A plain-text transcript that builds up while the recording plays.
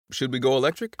Should we go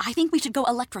electric? I think we should go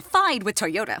electrified with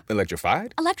Toyota.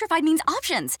 Electrified? Electrified means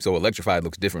options. So electrified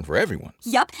looks different for everyone.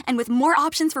 Yup, and with more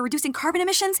options for reducing carbon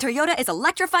emissions, Toyota is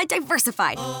electrified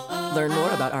diversified. Learn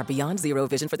more about our Beyond Zero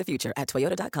vision for the future at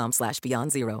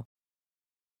toyota.com/Beyond Zero.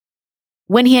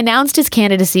 When he announced his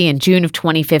candidacy in June of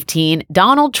 2015,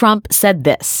 Donald Trump said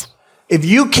this. If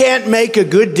you can't make a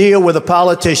good deal with a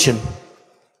politician,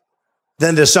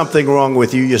 then there's something wrong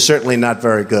with you. You're certainly not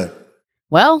very good.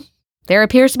 Well, there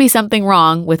appears to be something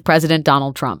wrong with President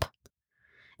Donald Trump.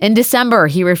 In December,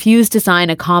 he refused to sign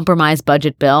a compromise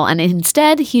budget bill, and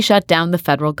instead he shut down the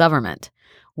federal government.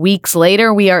 Weeks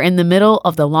later, we are in the middle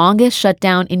of the longest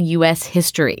shutdown in U.S.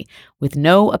 history, with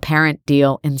no apparent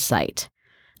deal in sight.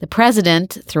 The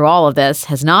president, through all of this,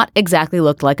 has not exactly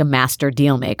looked like a master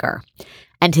dealmaker.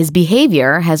 And his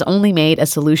behavior has only made a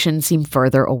solution seem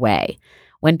further away.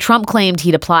 When Trump claimed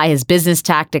he'd apply his business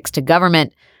tactics to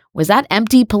government, was that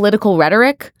empty political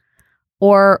rhetoric?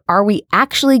 Or are we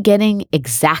actually getting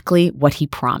exactly what he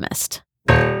promised?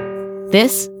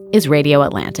 This is Radio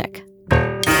Atlantic.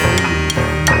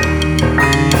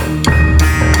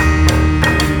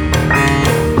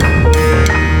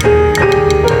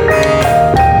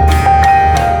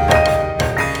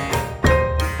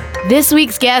 This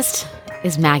week's guest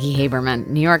is Maggie Haberman,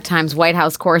 New York Times White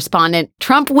House correspondent,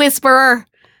 Trump whisperer,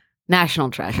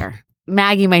 national treasure.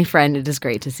 Maggie, my friend, it is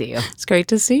great to see you. It's great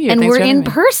to see you. And Thanks we're in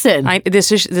person.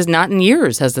 This is not in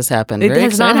years has this happened. It Very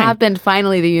has exciting. not happened.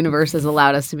 Finally, the universe has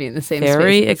allowed us to be in the same space.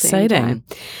 Very at the exciting. same time.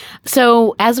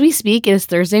 So as we speak, it is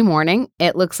Thursday morning.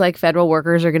 It looks like federal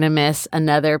workers are going to miss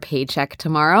another paycheck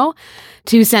tomorrow.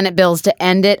 2 Senate bills to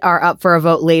end it are up for a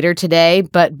vote later today,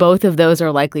 but both of those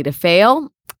are likely to fail.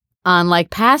 Unlike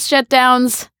past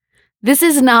shutdowns, this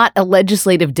is not a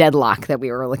legislative deadlock that we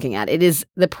were looking at. It is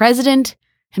the president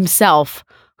himself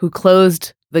who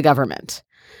closed the government.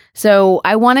 So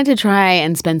I wanted to try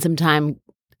and spend some time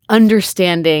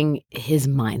understanding his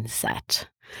mindset.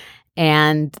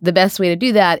 And the best way to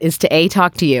do that is to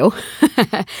talk to you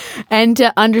and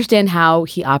to understand how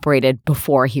he operated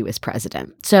before he was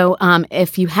president. So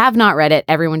if you have not read it,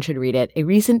 everyone should read it. A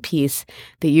recent piece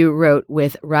that you wrote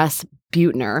with Russ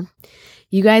Buettner.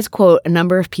 You guys quote a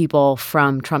number of people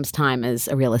from Trump's time as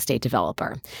a real estate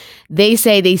developer. They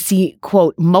say they see,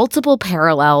 quote, multiple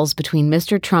parallels between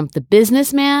Mr. Trump, the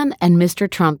businessman, and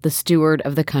Mr. Trump, the steward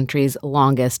of the country's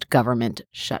longest government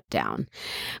shutdown.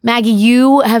 Maggie,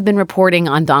 you have been reporting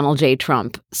on Donald J.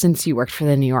 Trump since you worked for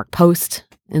the New York Post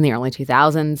in the early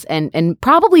 2000s, and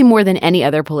probably more than any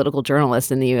other political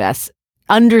journalist in the U.S.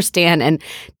 understand and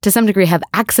to some degree have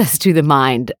access to the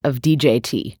mind of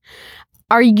DJT.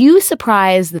 Are you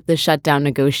surprised that the shutdown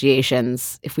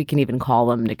negotiations, if we can even call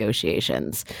them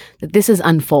negotiations, that this has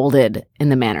unfolded in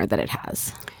the manner that it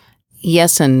has?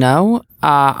 Yes and no.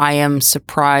 I am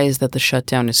surprised that the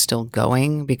shutdown is still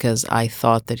going because I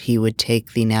thought that he would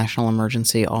take the national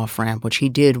emergency off-ramp, which he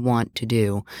did want to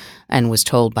do and was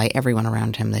told by everyone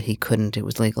around him that he couldn't. It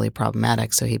was legally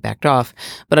problematic, so he backed off.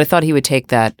 But I thought he would take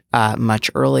that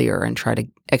much earlier and try to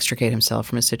extricate himself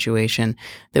from a situation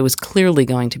that was clearly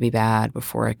going to be bad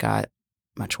before it got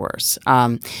much worse.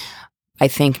 I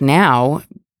think now,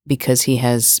 because he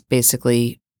has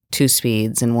basically 2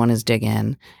 speeds, and one is dig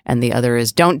in, and the other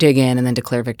is don't dig in and then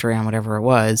declare victory on whatever it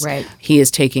was. Right. He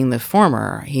is taking the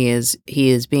former. He is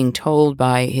being told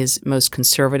by his most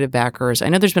conservative backers. I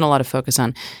know there's been a lot of focus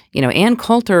on, Ann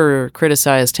Coulter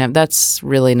criticized him. That's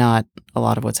really not a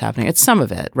lot of what's happening. It's some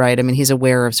of it, right? I mean, he's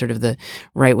aware of sort of the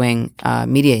right-wing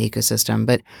media ecosystem,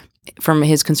 but from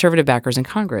his conservative backers in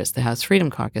Congress, the House Freedom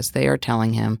Caucus, they are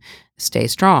telling him, stay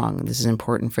strong. This is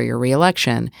important for your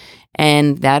reelection.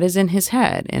 And that is in his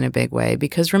head in a big way.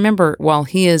 Because remember, while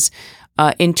he is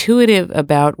intuitive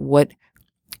about what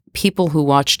people who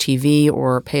watch TV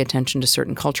or pay attention to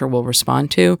certain culture will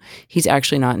respond to, he's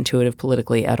actually not intuitive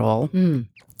politically at all.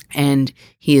 And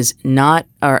he is not,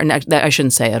 or I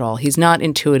shouldn't say at all, he's not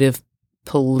intuitive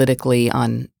politically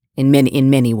in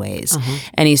many ways.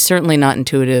 And he's certainly not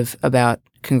intuitive about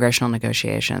congressional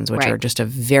negotiations, which are just a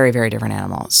very, very different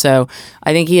animal. So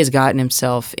I think he has gotten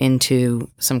himself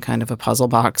into some kind of a puzzle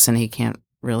box, and he can't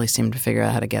really seem to figure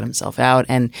out how to get himself out.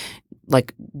 And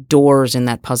like doors in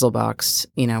that puzzle box,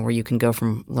 where you can go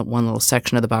from one little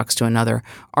section of the box to another,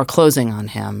 are closing on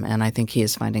him. And I think he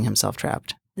is finding himself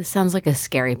trapped. This sounds like a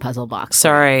scary puzzle box.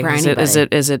 Sorry, for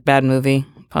is it bad movie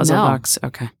puzzle No. box?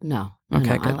 Okay. No.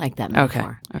 Okay, No, good. I like that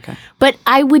metaphor. Okay. But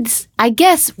I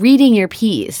guess reading your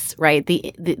piece, right,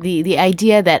 the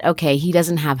idea that, okay, he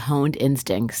doesn't have honed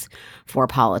instincts for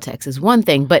politics is one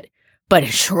thing, but But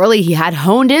surely he had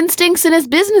honed instincts in his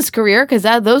business career, because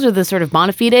those are the sort of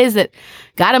bona fides that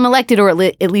got him elected, or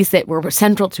at least that were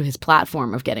central to his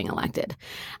platform of getting elected.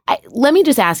 Let me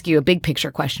just ask you a big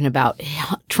picture question about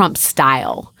Trump's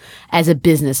style as a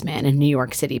businessman in New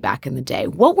York City back in the day.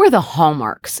 What were the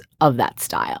hallmarks of that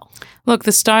style? Look,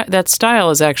 that style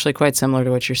is actually quite similar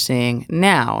to what you're seeing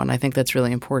now, and I think that's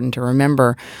really important to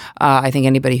remember. I think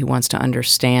anybody who wants to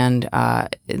understand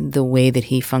the way that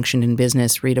he functioned in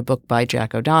business, read a book by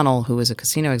Jack O'Donnell, who was a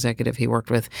casino executive he worked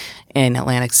with in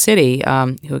Atlantic City,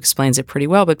 who explains it pretty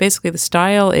well. But basically, the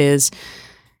style is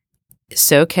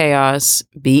sow chaos,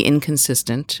 be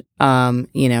inconsistent, move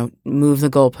the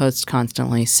goalposts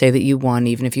constantly, say that you won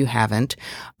even if you haven't,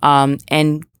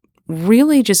 and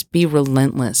really just be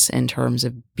relentless in terms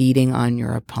of beating on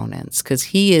your opponents, because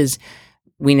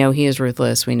we know he is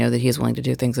ruthless. We know that he is willing to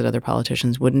do things that other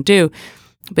politicians wouldn't do,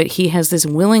 but he has this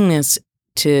willingness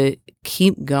to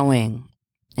keep going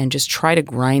and just try to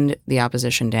grind the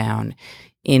opposition down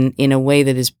in a way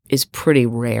that is pretty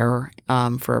rare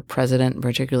for a president,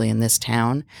 particularly in this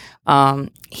town.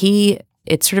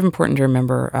 It's sort of important to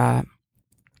remember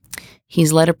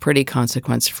he's led a pretty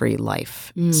consequence-free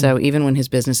life. So even when his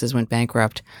businesses went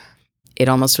bankrupt, it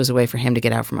almost was a way for him to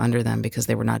get out from under them because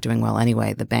they were not doing well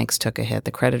anyway. The banks took a hit,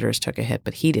 the creditors took a hit,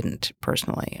 but he didn't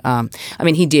personally.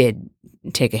 He did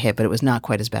take a hit, but it was not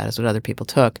quite as bad as what other people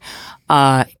took.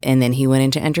 And then he went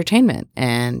into entertainment,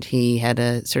 and he had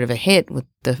a sort of a hit with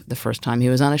the first time he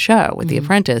was on a show with The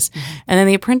Apprentice. And then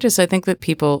The Apprentice, I think that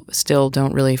people still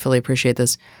don't really fully appreciate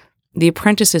this. The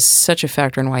Apprentice is such a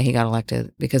factor in why he got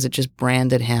elected, because it just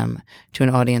branded him to an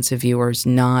audience of viewers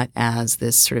not as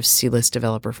this sort of C-list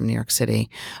developer from New York City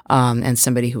and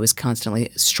somebody who was constantly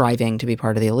striving to be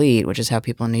part of the elite, which is how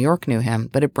people in New York knew him.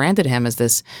 But it branded him as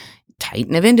this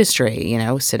titan of industry,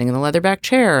 sitting in the leatherback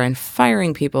chair and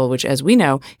firing people, which, as we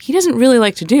know, he doesn't really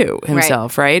like to do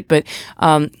himself, right? But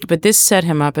this set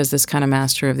him up as this kind of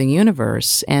master of the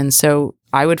universe. And so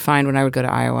I would find when I would go to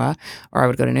Iowa or I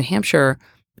would go to New Hampshire,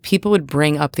 people would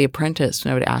bring up The Apprentice,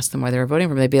 and I would ask them why they were voting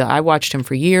for him. They'd be like, I watched him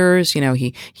for years. He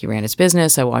ran his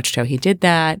business. I watched how he did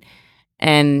that.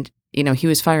 And, he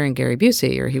was firing Gary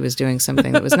Busey, or he was doing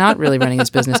something that was not really running his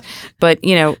business. But,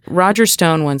 Roger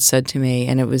Stone once said to me,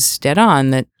 and it was dead on,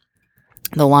 that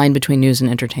the line between news and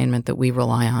entertainment that we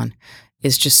rely on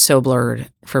is just so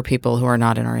blurred for people who are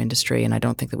not in our industry. And I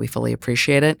don't think that we fully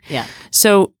appreciate it. Yeah.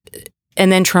 So, and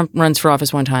then Trump runs for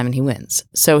office one time and he wins.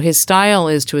 So his style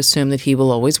is to assume that he will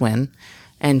always win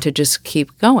and to just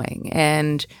keep going.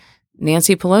 And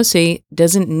Nancy Pelosi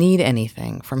doesn't need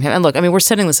anything from him. And look, we're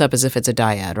setting this up as if it's a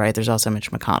dyad, right? There's also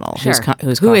Mitch McConnell,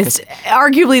 who is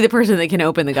arguably the person that can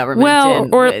open the government. Well,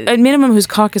 or at minimum, whose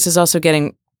caucus is also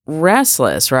getting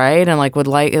restless, right? And would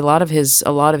like a lot of his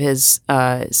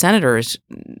senators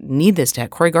need this to have.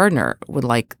 Cory Gardner would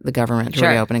like the government to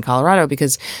reopen in Colorado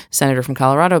because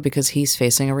he's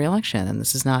facing a re-election, and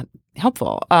this is not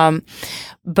helpful.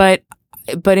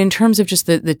 But in terms of just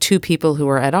the two people who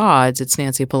are at odds, it's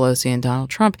Nancy Pelosi and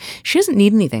Donald Trump. She doesn't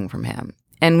need anything from him.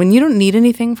 And when you don't need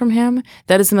anything from him,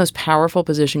 that is the most powerful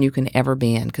position you can ever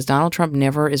be in, because Donald Trump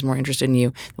never is more interested in you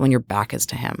than when your back is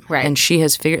to him. Right. And she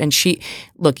has figured,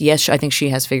 yes, I think she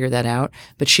has figured that out,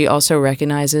 but she also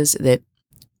recognizes that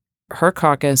her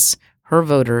caucus, her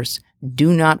voters,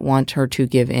 do not want her to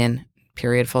give in,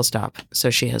 period, full stop. So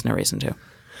she has no reason to.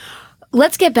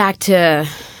 Let's get back to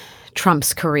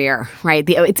Trump's career, right?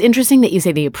 It's interesting that you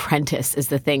say The Apprentice is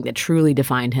the thing that truly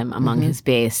defined him among his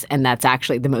base, and that's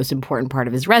actually the most important part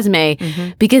of his resume,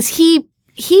 because he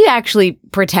actually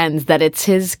pretends that it's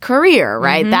his career,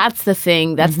 right? That's the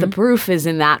thing. That's the proof is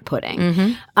in that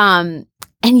pudding. And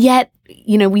yet,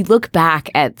 we look back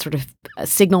at sort of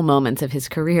signal moments of his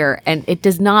career, and it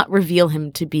does not reveal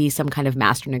him to be some kind of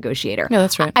master negotiator. No,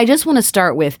 that's right. I just want to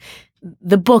start with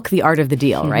the book, The Art of the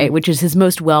Deal, right? Which is his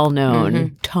most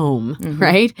well-known tome,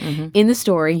 right? In the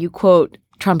story, you quote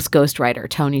Trump's ghostwriter,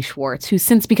 Tony Schwartz, who's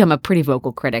since become a pretty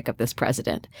vocal critic of this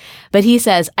president. But he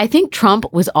says, I think Trump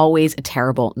was always a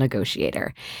terrible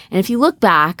negotiator. And if you look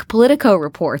back, Politico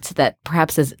reports that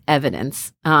perhaps as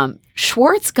evidence,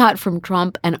 Schwartz got from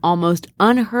Trump an almost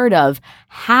unheard of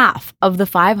half of the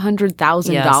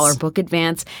 $500,000 book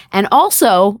advance, and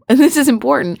also, and this is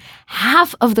important,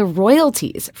 half of the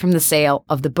royalties from the sale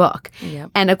of the book.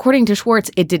 Yep. And according to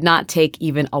Schwartz, it did not take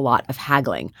even a lot of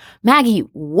haggling. Maggie,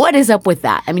 what is up with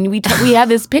that? We have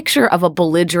this picture of a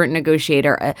belligerent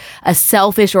negotiator, a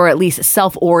selfish or at least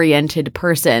self-oriented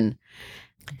person.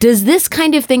 Does this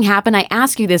kind of thing happen? I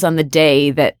ask you this on the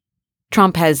day that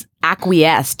Trump has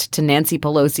acquiesced to Nancy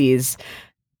Pelosi's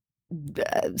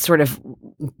sort of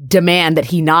demand that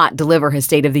he not deliver his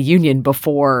State of the Union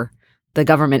before the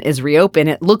government is reopened,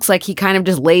 it looks like he kind of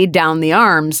just laid down the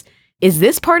arms. Is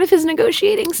this part of his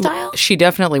negotiating style? She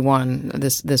definitely won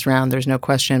this round. There's no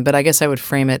question. But I guess I would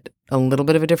frame it a little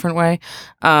bit of a different way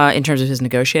in terms of his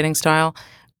negotiating style.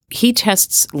 He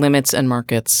tests limits and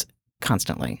markets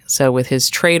constantly. So with his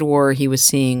trade war, he was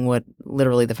seeing what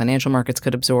literally the financial markets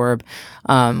could absorb.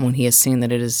 When he has seen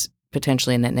that it is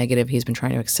potentially a net negative, he's been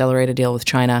trying to accelerate a deal with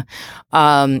China.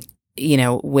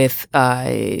 With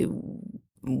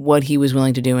what he was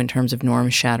willing to do in terms of norm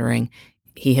shattering,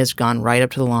 he has gone right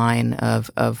up to the line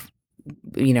of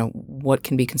what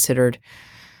can be considered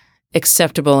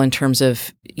acceptable in terms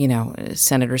of,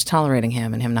 senators tolerating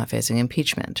him and him not facing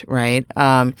impeachment, right?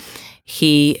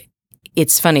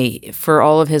 It's funny, for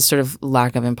all of his sort of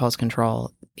lack of impulse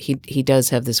control, he does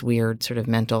have this weird sort of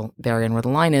mental barrier on where the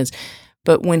line is.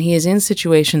 But when he is in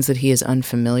situations that he is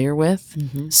unfamiliar with,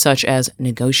 such as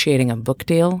negotiating a book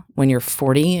deal when you're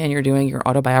 40 and you're doing your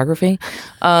autobiography,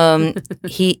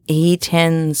 he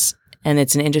tends, and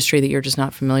it's an industry that you're just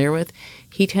not familiar with,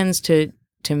 he tends to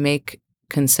make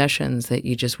concessions that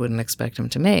you just wouldn't expect him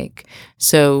to make.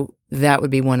 So that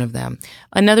would be one of them.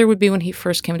 Another would be when he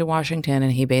first came to Washington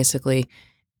and he basically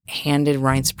handed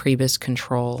Reince Priebus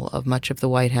control of much of the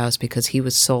White House because he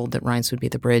was sold that Reince would be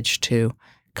the bridge to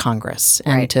Congress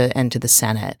and to the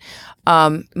Senate.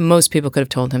 Most people could have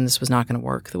told him this was not going to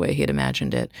work the way he had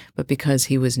imagined it, but because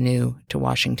he was new to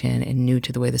Washington and new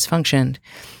to the way this functioned,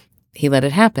 he let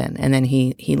it happen, and then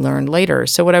he learned later.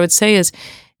 So what I would say is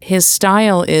his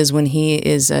style is when he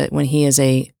is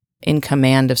in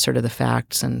command of sort of the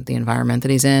facts and the environment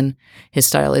that he's in, his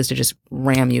style is to just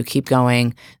ram you, keep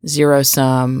going, zero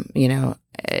sum,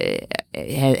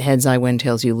 heads I win,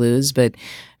 tails you lose, but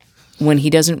when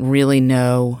he doesn't really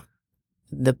know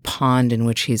the pond in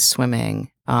which he's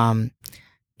swimming,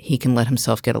 he can let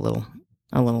himself get a little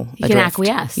He adrift. can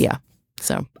acquiesce. Yeah.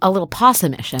 So A little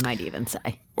possumish, I might even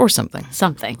say. or something.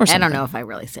 Something. Or I don't something. know if I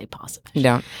really say possumish. You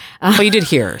don't. Well, you did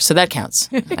here, so that counts.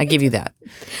 I give you that.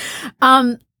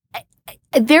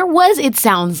 There was, it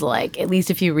sounds like, at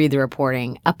least if you read the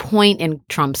reporting, a point in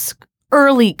Trump's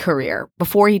early career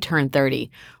before he turned 30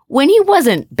 when he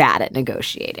wasn't bad at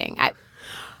negotiating.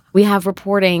 We have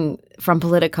reporting from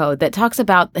Politico that talks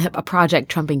about a project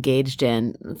Trump engaged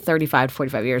in 35 to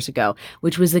 45 years ago,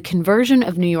 which was the conversion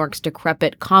of New York's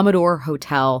decrepit Commodore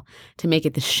Hotel to make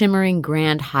it the shimmering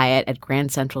Grand Hyatt at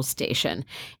Grand Central Station.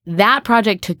 That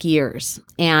project took years,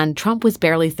 and Trump was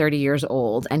barely 30 years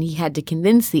old, and he had to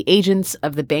convince the agents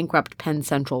of the bankrupt Penn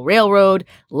Central Railroad,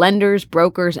 lenders,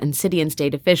 brokers, and city and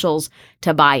state officials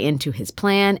to buy into his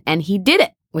plan, and he did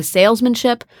it. With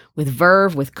salesmanship, with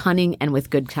verve, with cunning, and with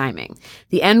good timing.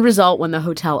 The end result when the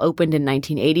hotel opened in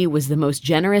 1980 was the most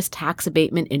generous tax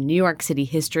abatement in New York City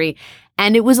history,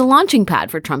 and it was a launching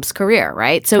pad for Trump's career,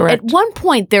 right? So Correct. At one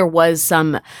point, there was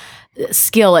some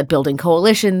skill at building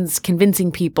coalitions,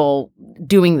 convincing people,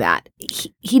 doing that.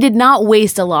 He did not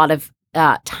waste a lot of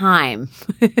time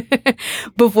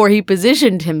before he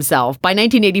positioned himself. By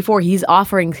 1984, he's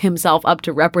offering himself up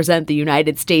to represent the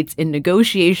United States in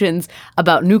negotiations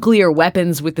about nuclear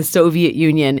weapons with the Soviet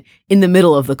Union in the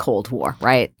middle of the Cold War,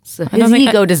 right? So his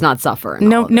ego does not suffer.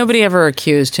 Nobody ever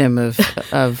accused him of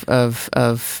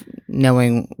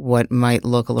knowing what might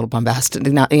look a little bombastic,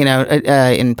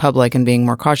 in public and being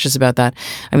more cautious about that.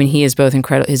 I mean, he is both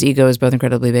his ego is both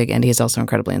incredibly big and he is also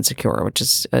incredibly insecure, which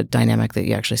is a dynamic that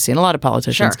you actually see in a lot of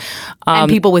politicians. Sure. And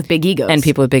people with big egos. And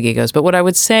people with big egos. But what I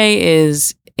would say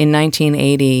is in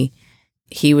 1980,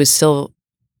 he was still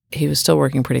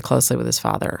working pretty closely with his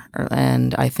father.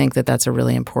 And I think that that's a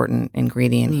really important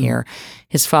ingredient here.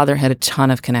 His father had a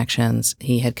ton of connections.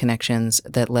 He had connections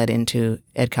that led into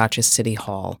Ed Koch's City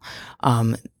Hall.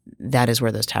 That is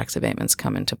where those tax abatements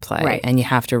come into play. Right. And you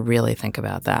have to really think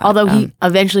about that. Although he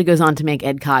eventually goes on to make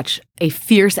Ed Koch a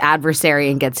fierce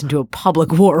adversary and gets into a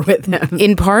public war with him.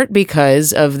 In part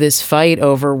because of this fight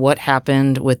over what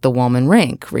happened with the Wollman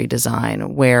Rink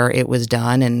redesign, where it was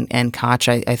done. And Koch,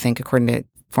 I think, according to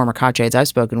former Koch aides I've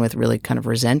spoken with, really kind of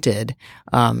resented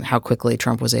how quickly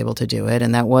Trump was able to do it.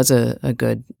 And that was a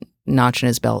good notch in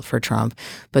his belt for Trump.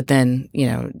 But then,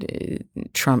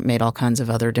 Trump made all kinds of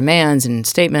other demands and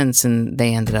statements, and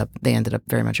they ended up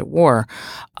very much at war.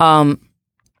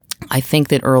 I think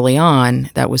that early on,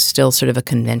 that was still sort of a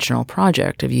conventional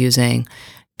project of using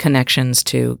connections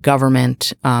to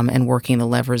government and working the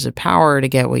levers of power to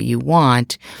get what you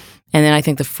want. And then I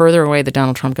think the further away that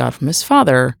Donald Trump got from his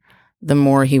father, the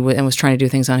more he was trying to do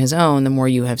things on his own, the more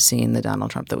you have seen the Donald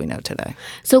Trump that we know today.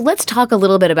 So let's talk a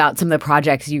little bit about some of the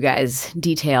projects you guys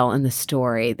detail in the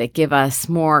story that give us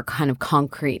more kind of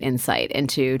concrete insight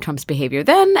into Trump's behavior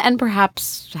then and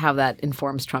perhaps how that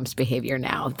informs Trump's behavior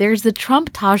now. There's the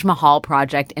Trump Taj Mahal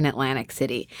project in Atlantic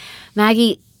City.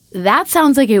 Maggie, that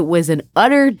sounds like it was an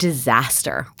utter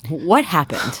disaster. What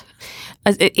happened?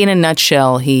 In a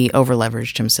nutshell, he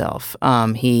overleveraged himself.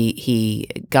 He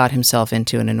got himself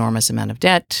into an enormous amount of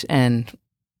debt and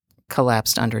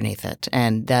collapsed underneath it.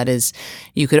 And that is,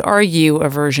 you could argue, a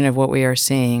version of what we are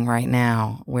seeing right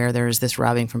now, where there's this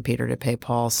robbing from Peter to pay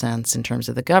Paul sense in terms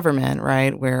of the government,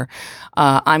 right? Where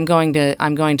I'm going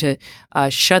to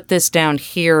shut this down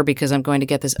here because I'm going to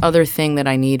get this other thing that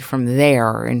I need from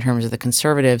there in terms of the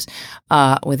conservatives,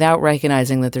 without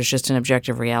recognizing that there's just an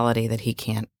objective reality that he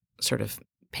can't sort of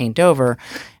paint over.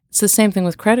 It's the same thing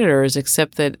with creditors,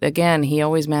 except that, again, he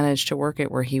always managed to work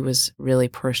it where he was really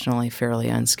personally fairly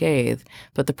unscathed,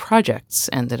 but the projects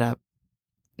ended up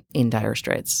in dire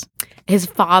straits. His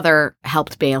father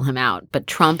helped bail him out, but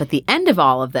Trump, at the end of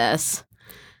all of this,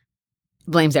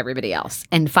 blames everybody else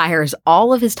and fires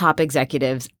all of his top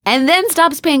executives and then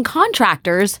stops paying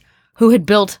contractors who had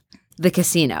built the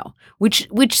casino, which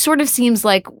sort of seems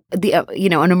like the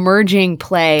an emerging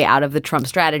play out of the Trump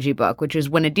strategy book, which is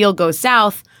when a deal goes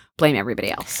south, blame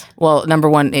everybody else. Well, number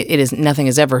one, it is nothing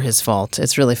is ever his fault.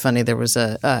 It's really funny. There was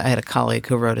I had a colleague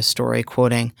who wrote a story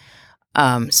quoting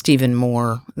Stephen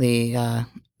Moore, the I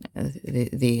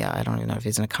don't even know if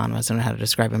he's an economist. I don't know how to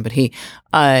describe him, but he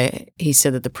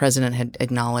said that the president had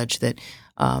acknowledged that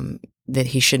that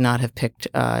he should not have picked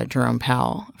Jerome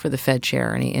Powell for the Fed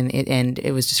chair, and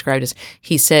it was described as,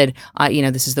 he said,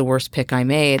 this is the worst pick I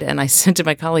made. And I said to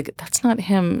my colleague, that's not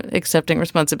him accepting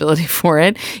responsibility for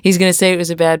it. He's going to say it was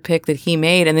a bad pick that he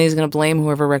made, and then he's going to blame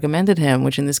whoever recommended him,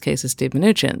 which in this case is Steve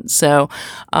Mnuchin. So,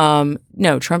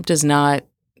 no, Trump does not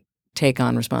take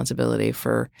on responsibility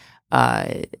for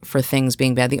things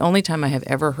being bad. The only time I have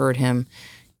ever heard him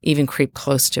even creep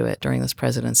close to it during this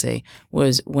presidency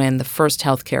was when the first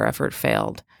healthcare effort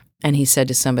failed. And he said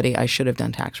to somebody, I should have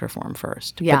done tax reform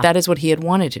first. Yeah. But that is what he had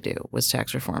wanted to do, was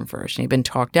tax reform first. And he'd been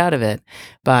talked out of it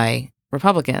by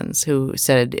Republicans who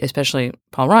said, especially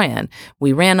Paul Ryan,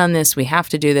 we ran on this, we have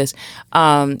to do this.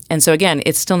 And so again,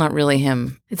 it's still not really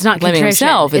him. It's not blaming contrition.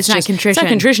 himself. It's not contrition. It's not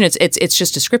contrition. It's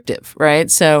just descriptive, right?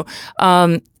 So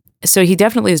he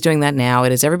definitely is doing that now.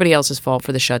 It is everybody else's fault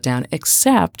for the shutdown,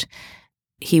 except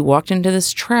he walked into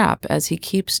this trap, as he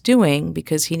keeps doing,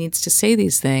 because he needs to say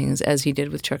these things, as he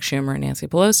did with Chuck Schumer and Nancy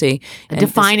Pelosi. A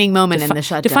defining moment in the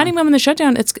shutdown. Defining moment in the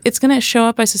shutdown. It's going to show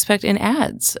up, I suspect, in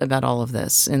ads about all of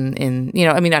this. I don't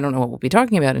know what we'll be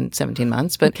talking about in 17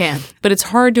 months, but it's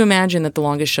hard to imagine that the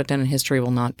longest shutdown in history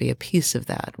will not be a piece of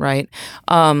that, right?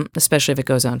 Especially if it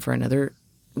goes on for another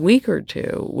week or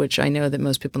two, which I know that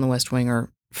most people in the West Wing are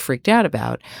freaked out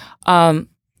about.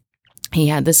 He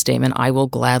had this statement, I will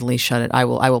gladly shut it. I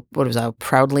will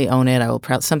proudly own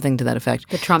it. Something to that effect.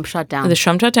 The Trump shutdown. The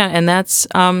Trump shutdown. And that's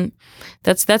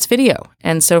video.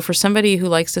 And so for somebody who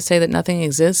likes to say that nothing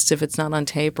exists if it's not on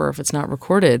tape or if it's not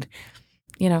recorded,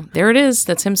 there it is.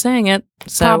 That's him saying it.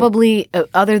 So, probably,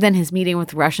 other than his meeting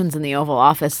with Russians in the Oval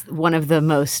Office, one of the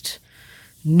most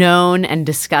known and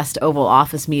discussed Oval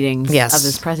Office meetings of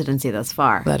this presidency thus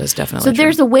far. That is definitely so true.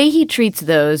 There's a way he treats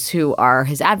those who are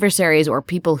his adversaries or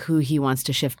people who he wants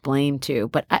to shift blame to.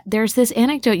 But there's this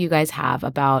anecdote you guys have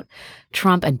about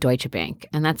Trump and Deutsche Bank,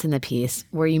 and that's in the piece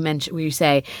where you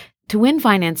say, to win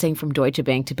financing from Deutsche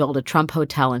Bank to build a Trump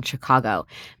hotel in Chicago,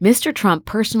 Mr. Trump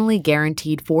personally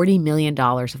guaranteed $40 million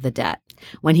of the debt.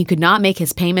 When he could not make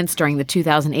his payments during the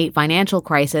 2008 financial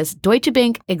crisis, Deutsche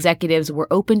Bank executives were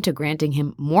open to granting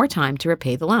him more time to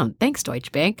repay the loan. Thanks,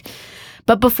 Deutsche Bank.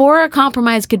 But before a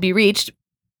compromise could be reached,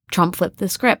 Trump flipped the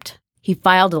script. He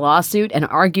filed a lawsuit and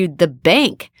argued the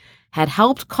bank had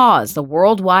helped cause the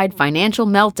worldwide financial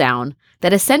meltdown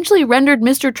that essentially rendered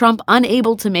Mr. Trump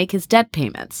unable to make his debt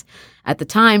payments. At the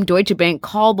time, Deutsche Bank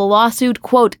called the lawsuit,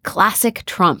 quote, classic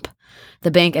Trump. The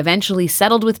bank eventually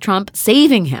settled with Trump,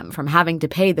 saving him from having to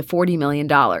pay the $40 million.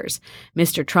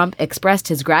 Mr. Trump expressed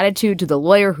his gratitude to the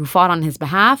lawyer who fought on his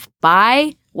behalf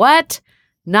by, what?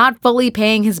 Not fully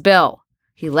paying his bill.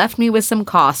 He left me with some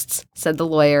costs, said the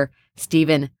lawyer,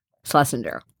 Stephen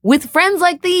Schlesinger. With friends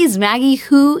like these, Maggie,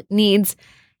 who needs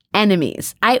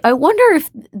enemies? I wonder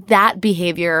if that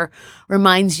behavior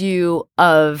reminds you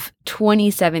of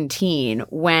 2017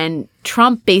 when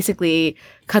Trump basically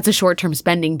cuts a short-term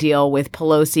spending deal with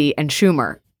Pelosi and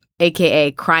Schumer,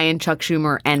 a.k.a. crying Chuck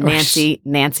Schumer and Nancy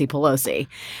Pelosi.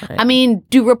 Right. I mean,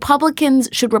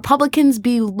 should Republicans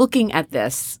be looking at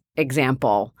this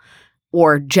example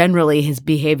or generally his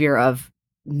behavior of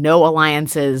no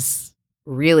alliances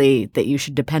really that you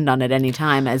should depend on at any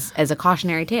time as a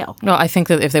cautionary tale? No, I think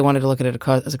that if they wanted to look at it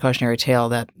as a cautionary tale,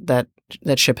 that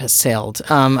ship has sailed.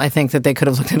 I think that they could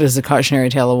have looked at it as a cautionary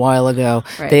tale a while ago.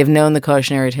 Right. They've known the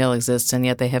cautionary tale exists, and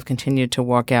yet they have continued to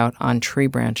walk out on tree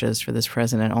branches for this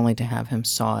president only to have him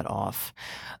saw it off.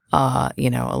 A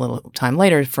little time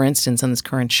later, for instance, on this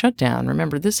current shutdown,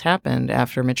 remember this happened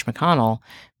after Mitch McConnell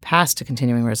passed a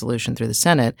continuing resolution through the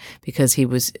Senate because he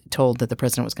was told that the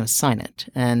president was going to sign it.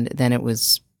 And then it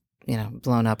was,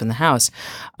 blown up in the House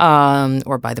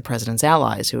or by the president's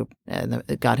allies who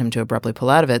got him to abruptly pull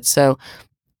out of it. So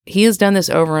he has done this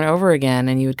over and over again,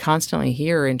 and you would constantly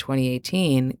hear in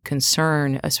 2018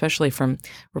 concern, especially from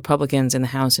Republicans in the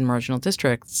House in marginal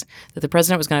districts, that the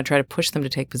president was going to try to push them to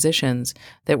take positions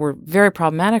that were very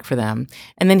problematic for them,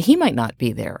 and then he might not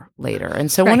be there later.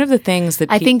 And so one of the things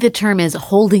that I think the term is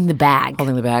holding the bag.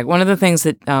 Holding the bag. One of the things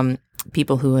that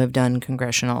people who have done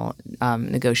congressional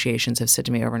negotiations have said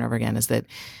to me over and over again is that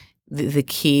the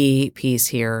key piece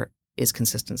here is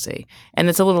consistency. And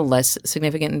it's a little less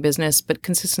significant in business, but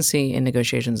consistency in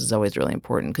negotiations is always really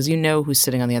important because you know who's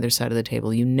sitting on the other side of the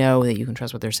table. You know that you can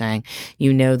trust what they're saying.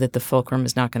 You know that the fulcrum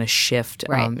is not going to shift,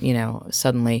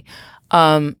 suddenly.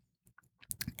 And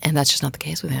that's just not the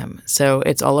case with him. So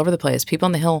it's all over the place. People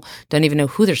on the Hill don't even know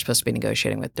who they're supposed to be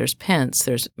negotiating with. There's Pence.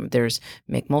 There's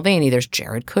Mick Mulvaney. There's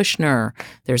Jared Kushner.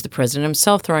 There's the president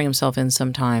himself throwing himself in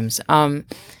sometimes.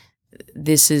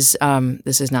 This is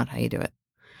not how you do it.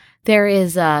 There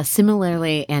is a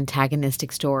similarly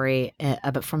antagonistic story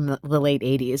from the late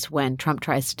 80s when Trump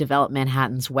tries to develop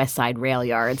Manhattan's West Side rail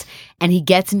yards, and he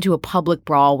gets into a public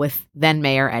brawl with then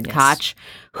Mayor Ed Koch,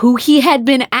 who he had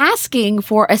been asking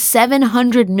for a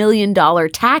 $700 million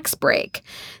tax break.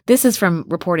 This is from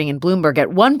reporting in Bloomberg.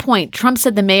 At one point, Trump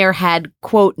said the mayor had,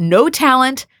 quote, no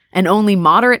talent and only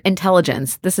moderate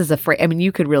intelligence. This is a phrase. I mean,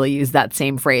 you could really use that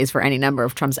same phrase for any number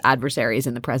of Trump's adversaries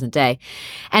in the present day.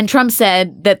 And Trump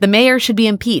said that the mayor should be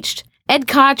impeached. Ed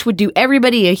Koch would do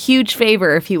everybody a huge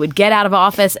favor if he would get out of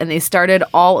office and they started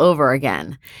all over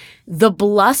again. The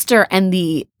bluster and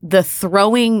the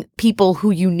throwing people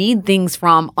who you need things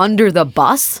from under the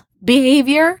bus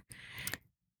behavior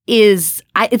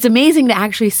it's amazing to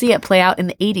actually see it play out in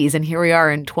the 80s, and here we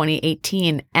are in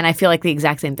 2018, and I feel like the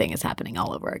exact same thing is happening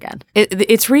all over again.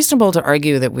 It's reasonable to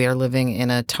argue that we are living in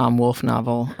a Tom Wolfe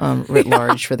novel writ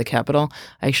large for the Capitol.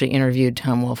 I actually interviewed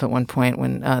Tom Wolfe at one point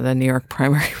when the New York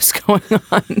primary was going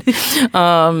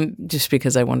on, just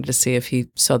because I wanted to see if he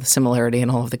saw the similarity in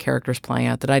all of the characters playing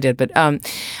out that I did. But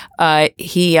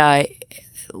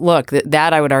look,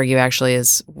 that I would argue actually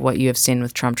is what you have seen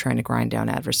with Trump trying to grind down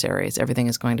adversaries. Everything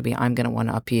is going to be, I'm going to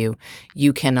one-up you.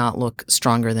 You cannot look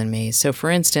stronger than me. So, for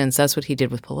instance, that's what he did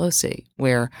with Pelosi,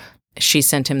 where she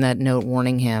sent him that note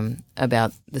warning him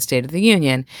about the State of the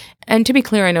Union. And to be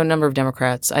clear, I know a number of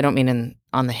Democrats, I don't mean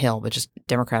on the Hill, but just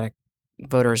Democratic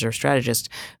voters or strategists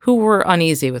who were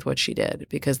uneasy with what she did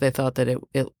because they thought that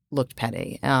it looked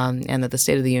petty and that the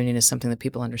State of the Union is something that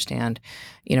people understand,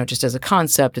 just as a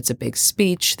concept. It's a big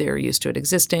speech. They're used to it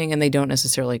existing, and they don't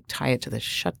necessarily tie it to the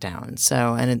shutdown.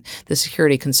 So, the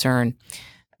security concern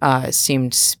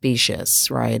seemed specious,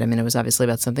 right? I mean, it was obviously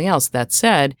about something else. That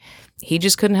said, he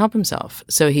just couldn't help himself.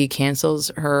 So he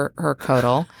cancels her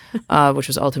CODL, which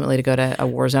was ultimately to go to a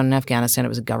war zone in Afghanistan. It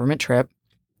was a government trip.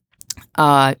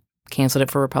 Canceled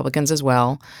it for Republicans as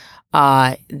well.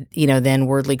 Then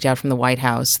word leaked out from the White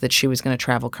House that she was going to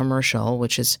travel commercial,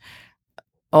 which is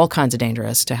all kinds of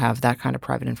dangerous to have that kind of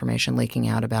private information leaking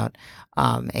out about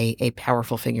a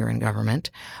powerful figure in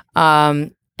government.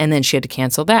 And then she had to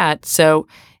cancel that. So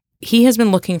he has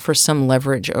been looking for some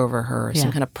leverage over her,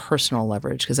 some kind of personal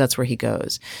leverage, because that's where he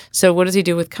goes. So what does he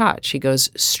do with Koch? He goes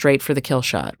straight for the kill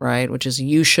shot, right? Which is,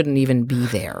 you shouldn't even be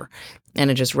there. And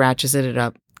it just ratchets it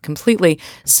up completely.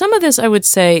 Some of this, I would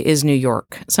say, is New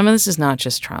York. Some of this is not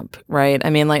just Trump, right?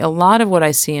 I mean, like, a lot of what I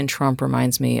see in Trump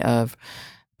reminds me of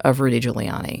Rudy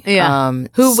Giuliani. Yeah.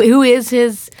 Who is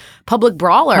his public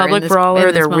brawler.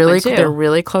 They're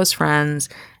really close friends.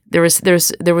 There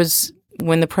was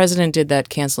when the president did that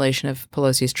cancellation of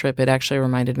Pelosi's trip, it actually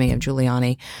reminded me of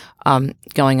Giuliani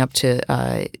going up to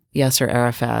Yasser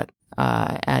Arafat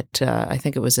at I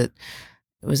think it was at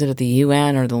the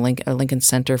UN or the Lincoln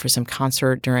Center for some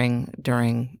concert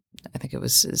during I think it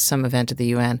was some event at the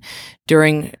UN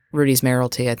during Rudy's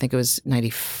mayoralty. I think it was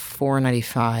 94,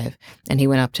 95, and he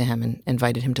went up to him and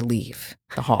invited him to leave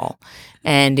the hall,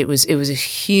 and it was a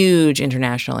huge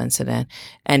international incident.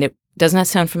 And doesn't that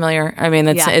sound familiar? I mean,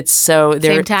 it's so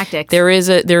same tactics. There is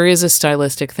a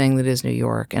stylistic thing that is New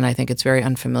York, and I think it's very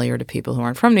unfamiliar to people who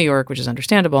aren't from New York, which is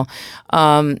understandable.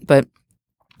 But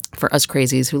for us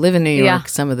crazies who live in New York, Yeah.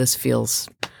 some of this feels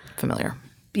familiar.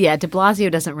 Yeah, de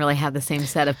Blasio doesn't really have the same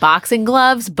set of boxing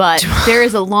gloves, but there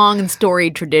is a long and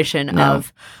storied tradition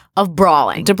of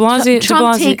brawling. De Blasio-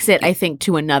 Trump de Blasio- takes it, I think,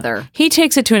 to another He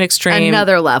takes it to an extreme.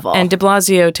 another level. And de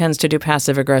Blasio tends to do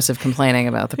passive-aggressive complaining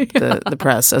about the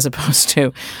press as opposed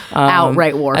to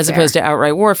Outright warfare. As opposed to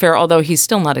outright warfare, although he's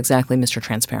still not exactly Mr.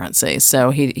 Transparency. So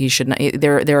he should not.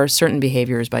 There are certain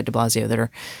behaviors by de Blasio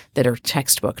that are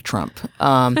textbook Trump,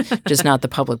 just not the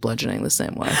public bludgeoning the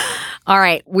same way. All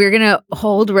right, we're going to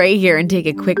hold right here and take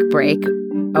a quick break.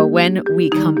 When we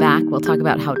come back, we'll talk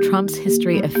about how Trump's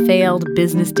history of failed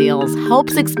business deals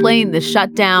helps explain the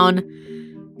shutdown.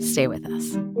 Stay with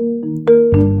us.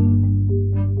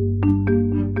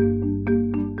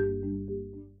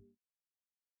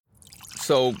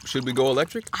 So, should we go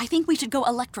electric? I think we should go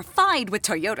electrified with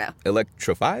Toyota.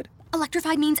 Electrified?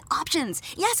 Electrified means options.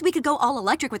 Yes, we could go all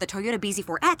electric with the Toyota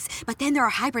BZ4X, but then there are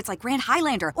hybrids like Grand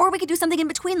Highlander, or we could do something in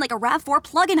between like a RAV4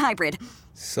 plug-in hybrid.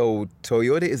 So,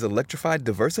 Toyota is electrified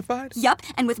diversified? Yup,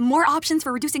 and with more options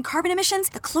for reducing carbon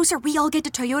emissions, the closer we all get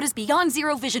to Toyota's Beyond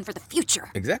Zero vision for the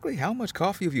future. Exactly how much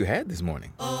coffee have you had this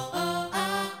morning?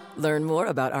 Learn more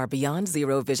about our Beyond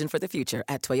Zero vision for the future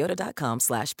at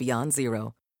toyota.com/beyond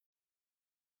zero.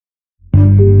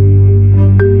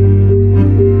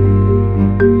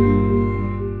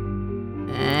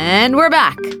 And we're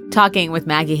back talking with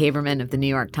Maggie Haberman of the New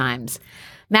York Times.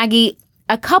 Maggie,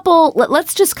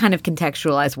 let's just kind of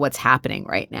contextualize what's happening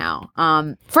right now.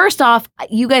 First off,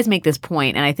 you guys make this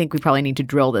point, and I think we probably need to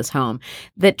drill this home,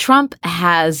 that Trump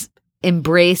has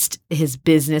embraced his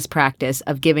business practice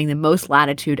of giving the most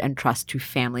latitude and trust to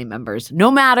family members,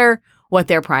 no matter what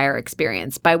their prior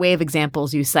experience. By way of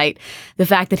examples, you cite the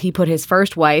fact that he put his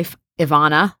first wife,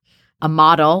 Ivana, a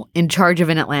model, in charge of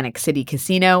an Atlantic City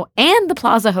casino and the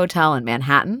Plaza Hotel in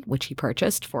Manhattan, which he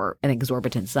purchased for an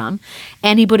exorbitant sum.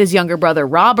 And he put his younger brother,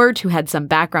 Robert, who had some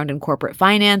background in corporate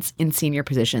finance, in senior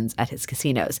positions at his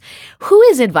casinos. Who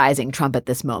is advising Trump at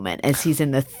this moment as he's in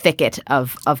the thicket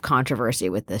of controversy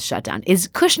with this shutdown? Is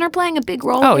Kushner playing a big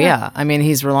role Oh, here? yeah. I mean,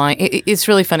 he's relying. It's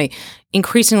really funny.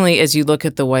 Increasingly, as you look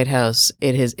at the White House,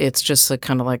 it's just like,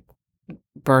 kind of like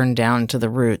burned down to the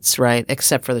roots, right?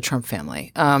 Except for the Trump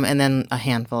family, and then a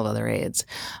handful of other aides.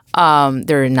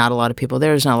 There are not a lot of people.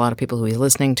 There's not a lot of people who he's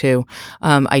listening to.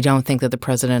 I don't think that the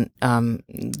president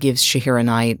gives Shahira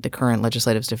Knight, the current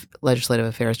legislative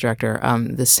affairs director,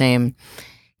 the same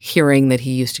hearing that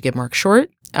he used to give Mark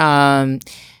Short.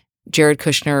 Jared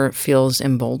Kushner feels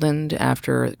emboldened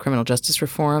after criminal justice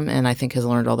reform, and I think has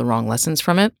learned all the wrong lessons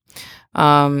from it,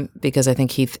 because I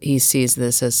think he sees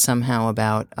this as somehow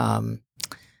about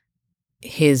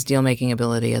his deal-making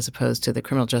ability, as opposed to the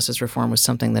criminal justice reform was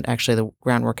something that actually the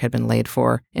groundwork had been laid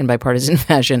for in bipartisan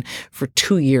fashion for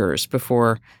 2 years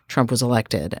before Trump was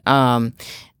elected. And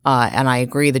I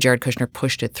agree that Jared Kushner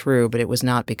pushed it through, but it was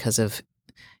not because of,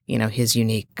 his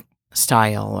unique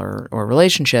style or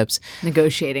relationships.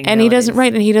 Negotiating. And abilities.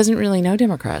 he doesn't really know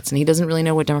Democrats, and he doesn't really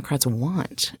know what Democrats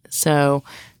want. So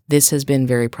this has been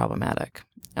very problematic.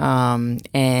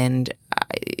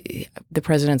 The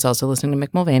president's also listening to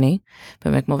Mick Mulvaney,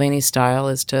 but Mick Mulvaney's style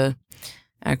is to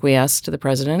acquiesce to the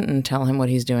president and tell him what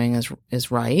he's doing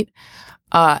is right.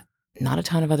 Not a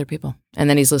ton of other people. And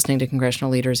then he's listening to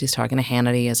congressional leaders. He's talking to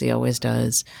Hannity, as he always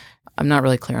does. I'm not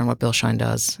really clear on what Bill Shine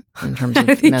does in terms of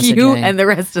messaging. You and the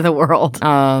rest of the world.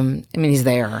 He's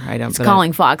there. He's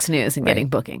calling Fox News and getting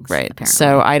bookings. Right. Apparently.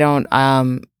 So I don't.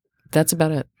 That's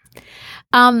about it.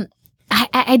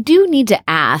 I do need to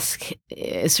ask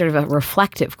sort of a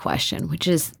reflective question, which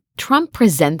is Trump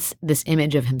presents this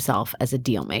image of himself as a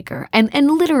deal maker. And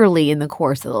literally in the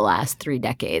course of the last 3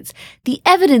 decades, the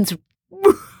evidence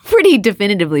pretty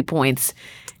definitively points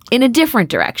in a different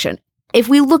direction. If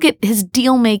we look at his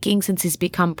deal making since he's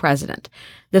become president,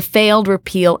 the failed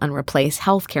repeal and replace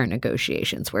healthcare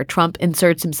negotiations, where Trump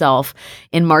inserts himself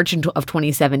in March of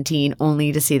 2017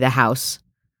 only to see the House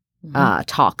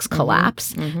talks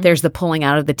collapse. Mm-hmm. There's the pulling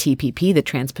out of the TPP, the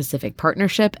Trans-Pacific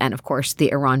Partnership, and of course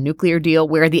the Iran nuclear deal,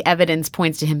 where the evidence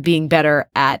points to him being better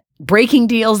at breaking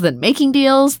deals than making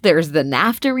deals. There's the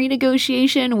NAFTA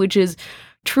renegotiation, which is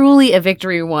truly a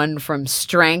victory won from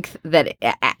strength that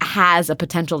has a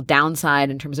potential downside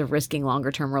in terms of risking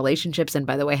longer-term relationships, and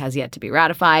by the way, has yet to be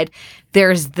ratified.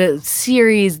 There's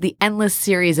the endless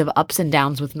series of ups and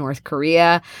downs with North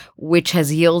Korea, which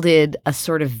has yielded a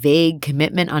sort of vague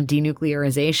commitment on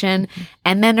denuclearization. Mm-hmm.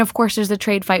 And then, of course, there's the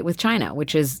trade fight with China,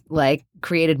 which is like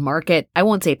created market, I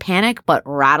won't say panic, but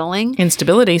rattling.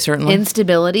 Instability,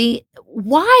 certainly.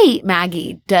 Why,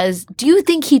 Maggie, do you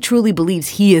think he truly believes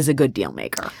he is a good deal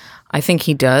maker? I think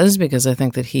he does, because I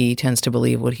think that he tends to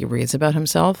believe what he reads about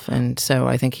himself. And so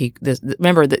I think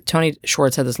remember that Tony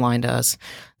Schwartz had this line to us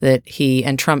that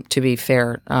and Trump, to be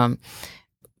fair,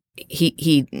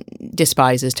 he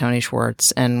despises Tony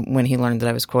Schwartz. And when he learned that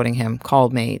I was quoting him,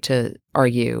 called me to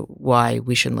argue why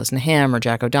we shouldn't listen to him or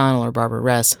Jack O'Donnell or Barbara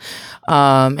Ress.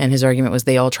 And his argument was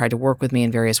they all tried to work with me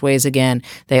in various ways again.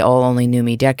 They all only knew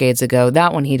me decades ago.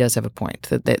 That one, he does have a point,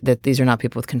 that these are not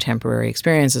people with contemporary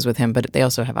experiences with him, but they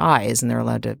also have eyes and they're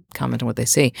allowed to comment on what they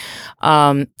see.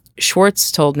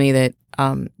 Schwartz told me that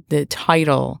the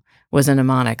title was a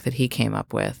mnemonic that he came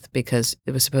up with because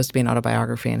it was supposed to be an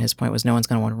autobiography, and his point was no one's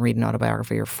going to want to read an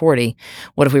autobiography. You're 40.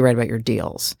 What if we write about your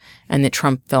deals? And that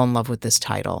Trump fell in love with this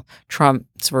title.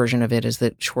 Trump's version of it is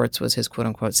that Schwartz was his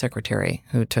quote-unquote secretary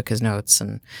who took his notes.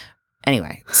 And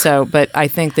anyway, but I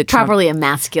think that properly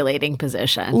emasculating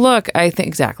position. Look, I think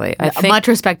exactly. I think, much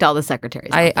respect to all the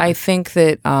secretaries. I think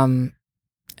that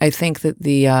I think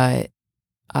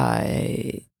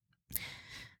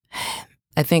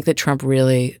that Trump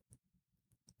really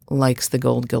likes the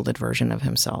gold-gilded version of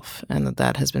himself, and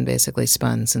that has been basically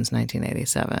spun since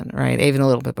 1987, right? Even a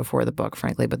little bit before the book,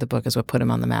 frankly, but the book is what put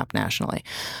him on the map nationally.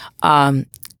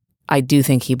 I do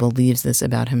think he believes this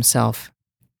about himself,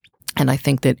 and I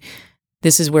think that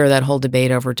this is where that whole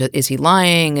debate over is he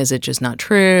lying? Is it just not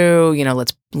true?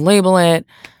 Let's label it.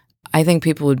 I think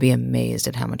people would be amazed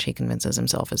at how much he convinces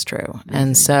himself is true. Mm-hmm.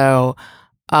 And so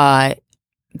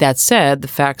that said, the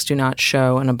facts do not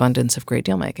show an abundance of great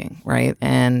deal making, right?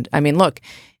 And I mean, look,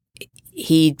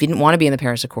 he didn't want to be in the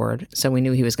Paris Accord, so we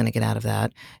knew he was going to get out of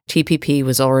that. TPP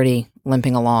was already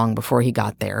limping along before he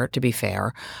got there, to be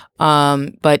fair.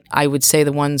 But I would say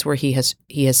the ones where he has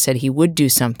said he would do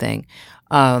something,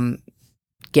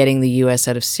 getting the U.S.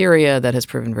 out of Syria, that has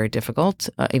proven very difficult,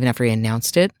 even after he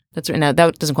announced it. Now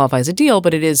that doesn't qualify as a deal,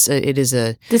 but it is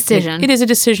a decision. It is a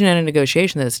decision and a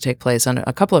negotiation that has to take place on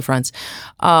a couple of fronts.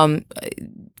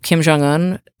 Kim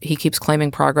Jong-un, he keeps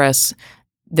claiming progress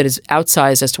that is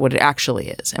outsized as to what it actually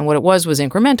is. And what it was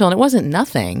incremental, and it wasn't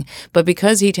nothing. But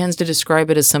because he tends to describe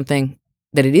it as something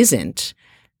that it isn't,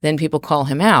 then people call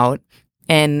him out.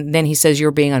 And then he says,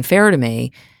 you're being unfair to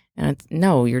me. And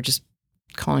no, you're just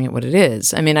calling it what it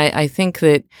is. I mean, I think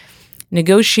that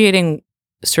negotiating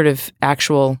sort of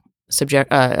actual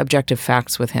objective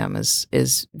facts with him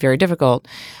is very difficult.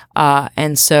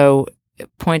 And so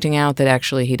pointing out that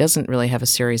actually he doesn't really have a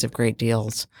series of great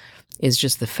deals is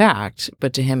just the fact.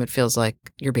 But to him, it feels like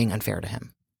you're being unfair to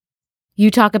him.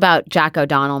 You talk about Jack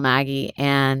O'Donnell, Maggie,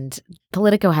 and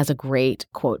Politico has a great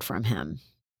quote from him.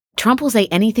 Trump will say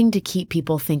anything to keep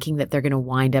people thinking that they're going to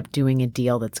wind up doing a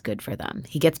deal that's good for them.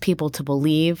 He gets people to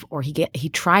believe, or he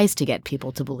tries to get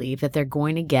people to believe that they're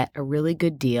going to get a really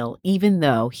good deal, even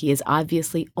though he is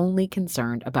obviously only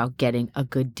concerned about getting a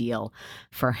good deal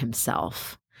for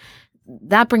himself.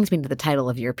 That brings me to the title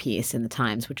of your piece in the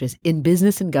Times, which is In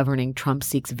Business and Governing, Trump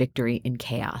Seeks Victory in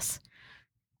Chaos.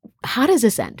 How does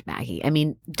this end, Maggie? I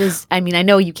mean, I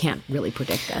know you can't really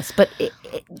predict this, but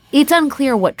it's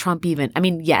unclear what Trump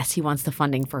yes, he wants the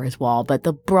funding for his wall, but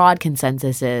the broad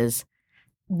consensus is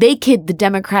the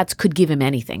Democrats could give him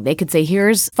anything. They could say,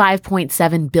 here's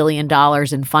 $5.7 billion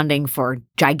in funding for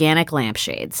gigantic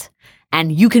lampshades,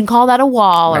 and you can call that a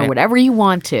wall or whatever you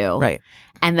want to. Right.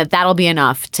 And that'll be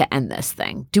enough to end this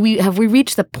thing. Have we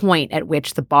reached the point at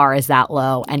which the bar is that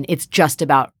low and it's just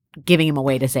about giving him a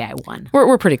way to say I won?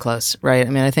 We're pretty close, right? I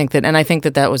mean, I think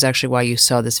that was actually why you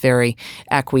saw this very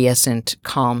acquiescent,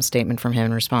 calm statement from him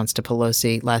in response to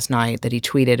Pelosi last night, that he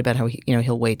tweeted about how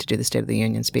he'll wait to do the State of the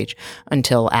Union speech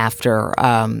until after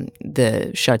the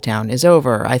shutdown is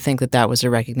over. I think that was a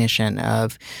recognition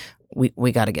of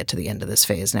we got to get to the end of this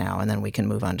phase now, and then we can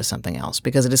move on to something else,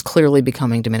 because it is clearly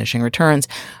becoming diminishing returns.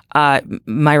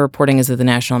 My reporting is that the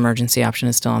national emergency option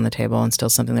is still on the table and still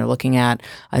something they're looking at.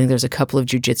 I think there's a couple of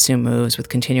jujitsu moves with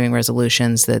continuing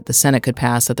resolutions that the Senate could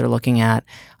pass that they're looking at.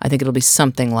 I think it'll be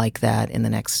something like that in the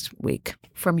next week.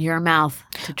 From your mouth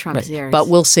to Trump's ears. But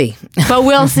we'll see. But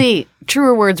we'll see.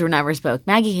 Truer words were never spoke.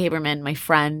 Maggie Haberman, my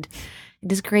friend,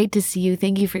 it is great to see you.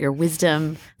 Thank you for your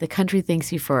wisdom. The country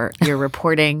thanks you for your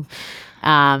reporting.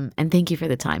 And thank you for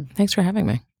the time. Thanks for having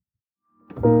me.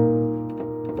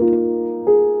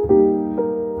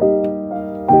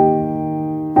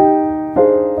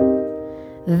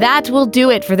 That will do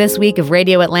it for this week of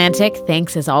Radio Atlantic.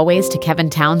 Thanks, as always, to Kevin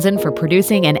Townsend for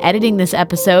producing and editing this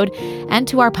episode, and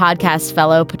to our podcast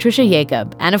fellow, Patricia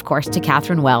Jacob, and of course to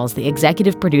Catherine Wells, the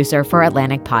executive producer for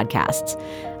Atlantic Podcasts.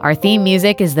 Our theme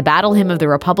music is the Battle Hymn of the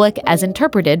Republic as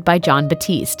interpreted by John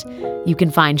Batiste. You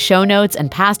can find show notes and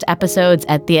past episodes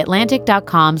at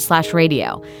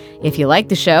theatlantic.com/radio. If you like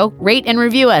the show, rate and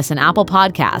review us in Apple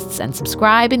Podcasts and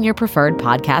subscribe in your preferred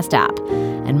podcast app.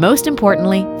 And most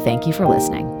importantly, thank you for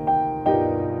listening.